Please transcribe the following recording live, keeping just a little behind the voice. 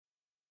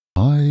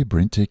Hey,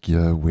 BrenTech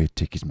here, where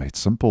tech is made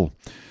simple.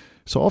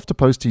 So after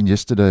posting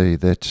yesterday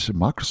that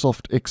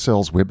Microsoft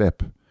Excel's web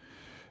app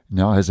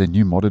now has a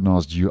new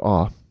modernized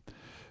UI,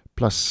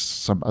 plus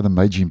some other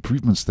major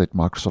improvements that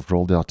Microsoft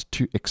rolled out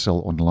to Excel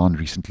Online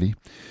recently,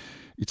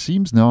 it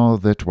seems now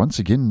that once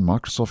again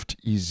Microsoft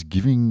is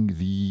giving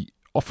the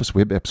Office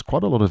web apps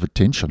quite a lot of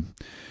attention.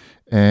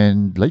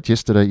 And late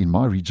yesterday in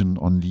my region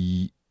on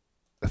the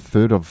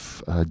 3rd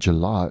of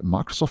July,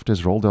 Microsoft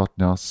has rolled out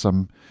now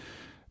some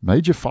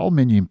major file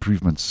menu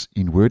improvements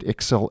in Word,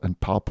 Excel, and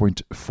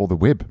PowerPoint for the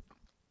web,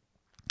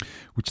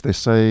 which they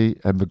say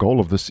the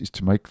goal of this is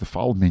to make the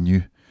file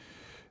menu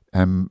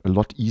a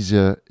lot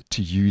easier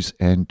to use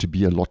and to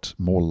be a lot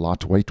more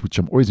lightweight, which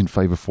I'm always in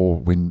favor for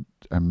when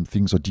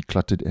things are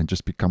decluttered and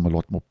just become a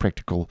lot more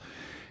practical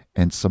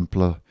and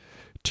simpler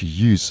to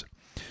use.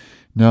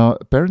 Now,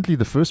 apparently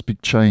the first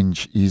big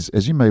change is,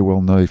 as you may well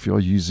know, if you're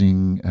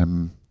using,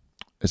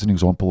 as an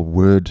example,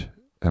 Word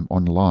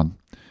online,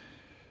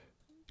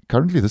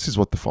 currently this is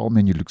what the file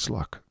menu looks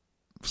like.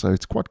 So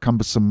it's quite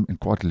cumbersome and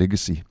quite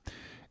legacy.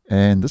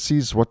 And this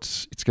is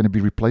what it's going to be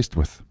replaced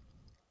with,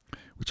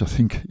 which I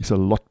think is a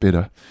lot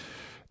better.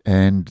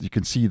 And you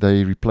can see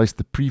they replaced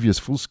the previous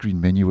full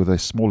screen menu with a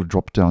smaller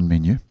drop-down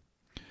menu.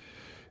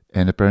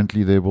 And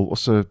apparently there will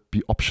also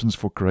be options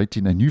for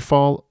creating a new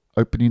file,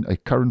 opening a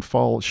current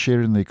file,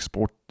 sharing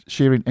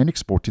and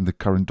exporting the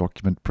current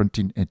document,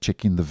 printing and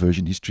checking the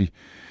version history.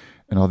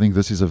 And I think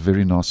this is a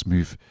very nice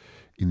move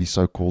in the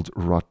so-called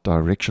right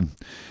direction.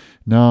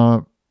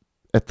 Now,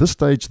 at this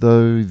stage,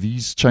 though,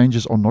 these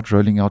changes are not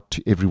rolling out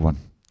to everyone.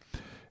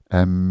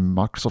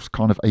 Microsoft's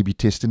kind of A/B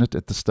testing it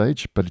at this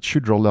stage, but it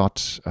should roll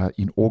out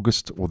in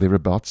August or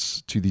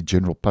thereabouts to the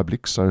general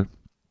public. So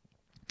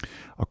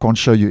I can't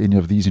show you any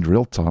of these in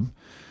real time,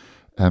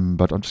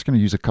 but I'm just going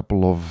to use a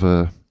couple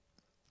of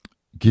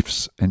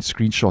GIFs and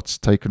screenshots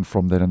taken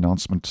from that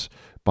announcement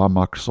by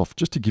Microsoft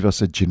just to give us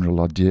a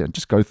general idea and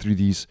just go through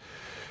these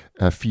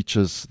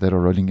features that are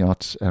rolling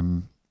out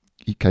in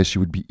case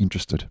you would be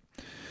interested.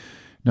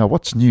 Now,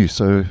 what's new?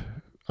 So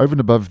over and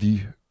above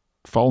the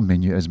file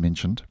menu, as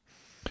mentioned,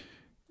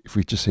 if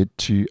we just head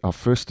to our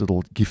first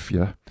little GIF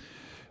here,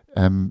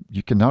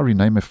 you can now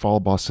rename a file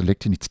by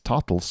selecting its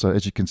title. So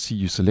as you can see,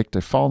 you select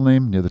a file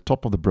name near the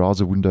top of the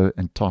browser window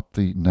and type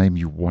the name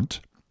you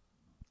want.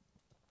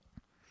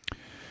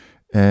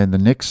 And the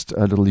next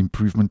little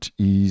improvement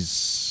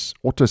is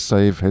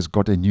autosave has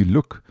got a new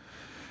look.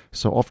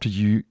 So after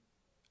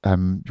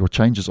your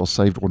changes are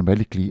saved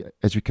automatically,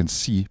 as you can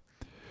see,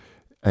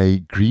 a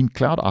green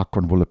cloud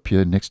icon will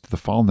appear next to the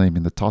file name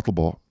in the title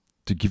bar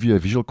to give you a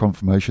visual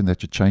confirmation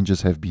that your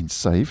changes have been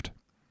saved.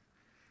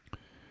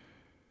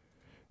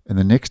 And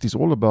the next is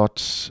all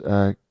about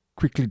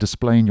quickly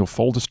displaying your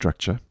folder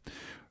structure,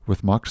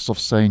 with Microsoft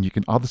saying you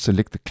can either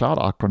select the cloud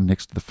icon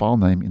next to the file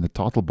name in the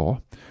title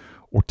bar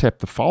or tap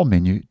the file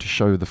menu to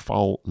show the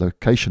file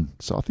location.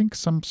 So I think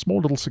some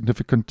small little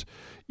significant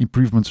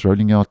improvements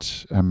rolling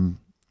out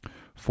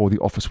for the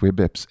Office web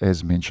apps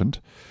as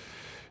mentioned.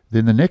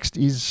 Then the next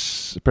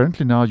is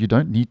apparently now you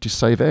don't need to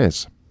save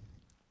as.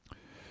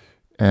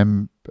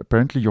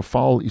 Apparently your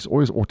file is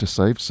always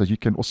auto-saved, so you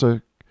can also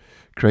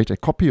create a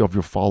copy of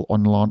your file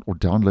online or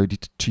download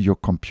it to your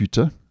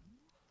computer,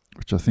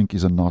 which I think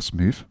is a nice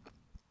move.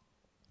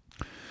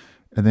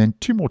 And then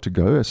two more to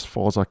go as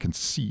far as I can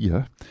see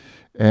here.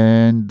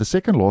 And the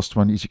second last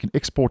one is you can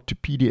export to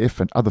PDF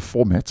and other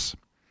formats.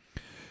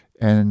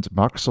 And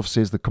Microsoft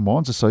says the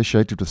commands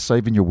associated with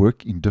saving your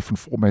work in different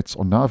formats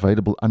are now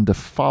available under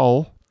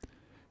File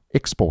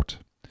Export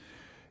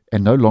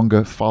and no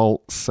longer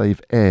File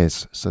Save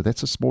As. So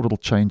that's a small little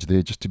change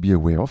there just to be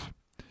aware of.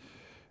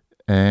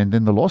 And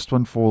then the last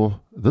one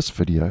for this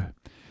video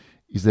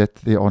is that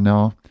there are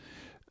now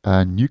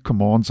new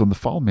commands on the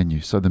file menu.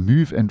 So the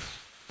move and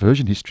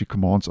version history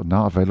commands are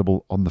now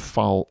available on the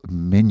file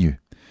menu,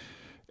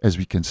 as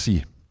we can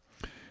see.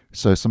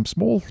 So some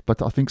small,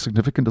 but I think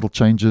significant little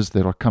changes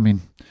that are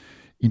coming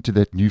into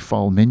that new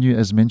file menu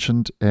as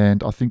mentioned.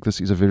 And I think this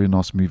is a very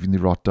nice move in the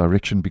right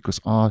direction because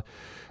I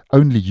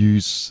only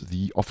use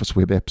the Office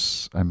web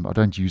apps. I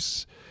don't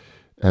use,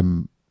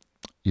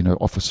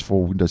 Office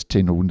for Windows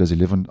 10 or Windows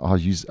 11. I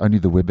use only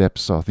the web apps.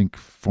 So I think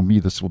for me,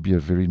 this will be a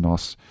very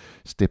nice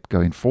step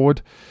going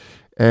forward.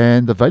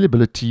 And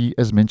availability,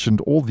 as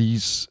mentioned, all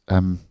these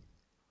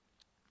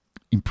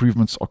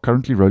improvements are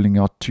currently rolling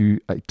out to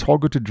a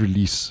targeted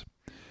release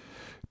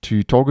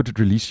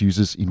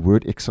users in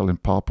Word, Excel,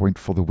 and PowerPoint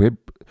for the web.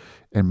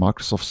 And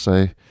Microsoft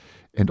say,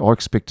 and are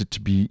expected to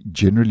be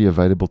generally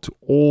available to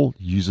all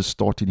users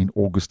starting in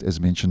August, as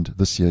mentioned,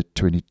 this year,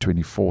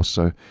 2024.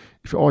 So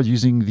if you are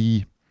using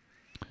the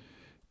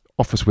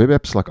Office web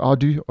apps like I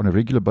do on a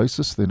regular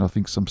basis, then I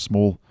think some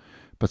small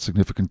but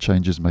significant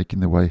changes making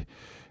their way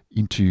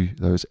into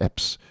those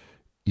apps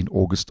in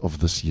August of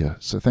this year.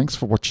 So thanks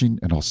for watching,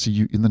 and I'll see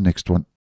you in the next one.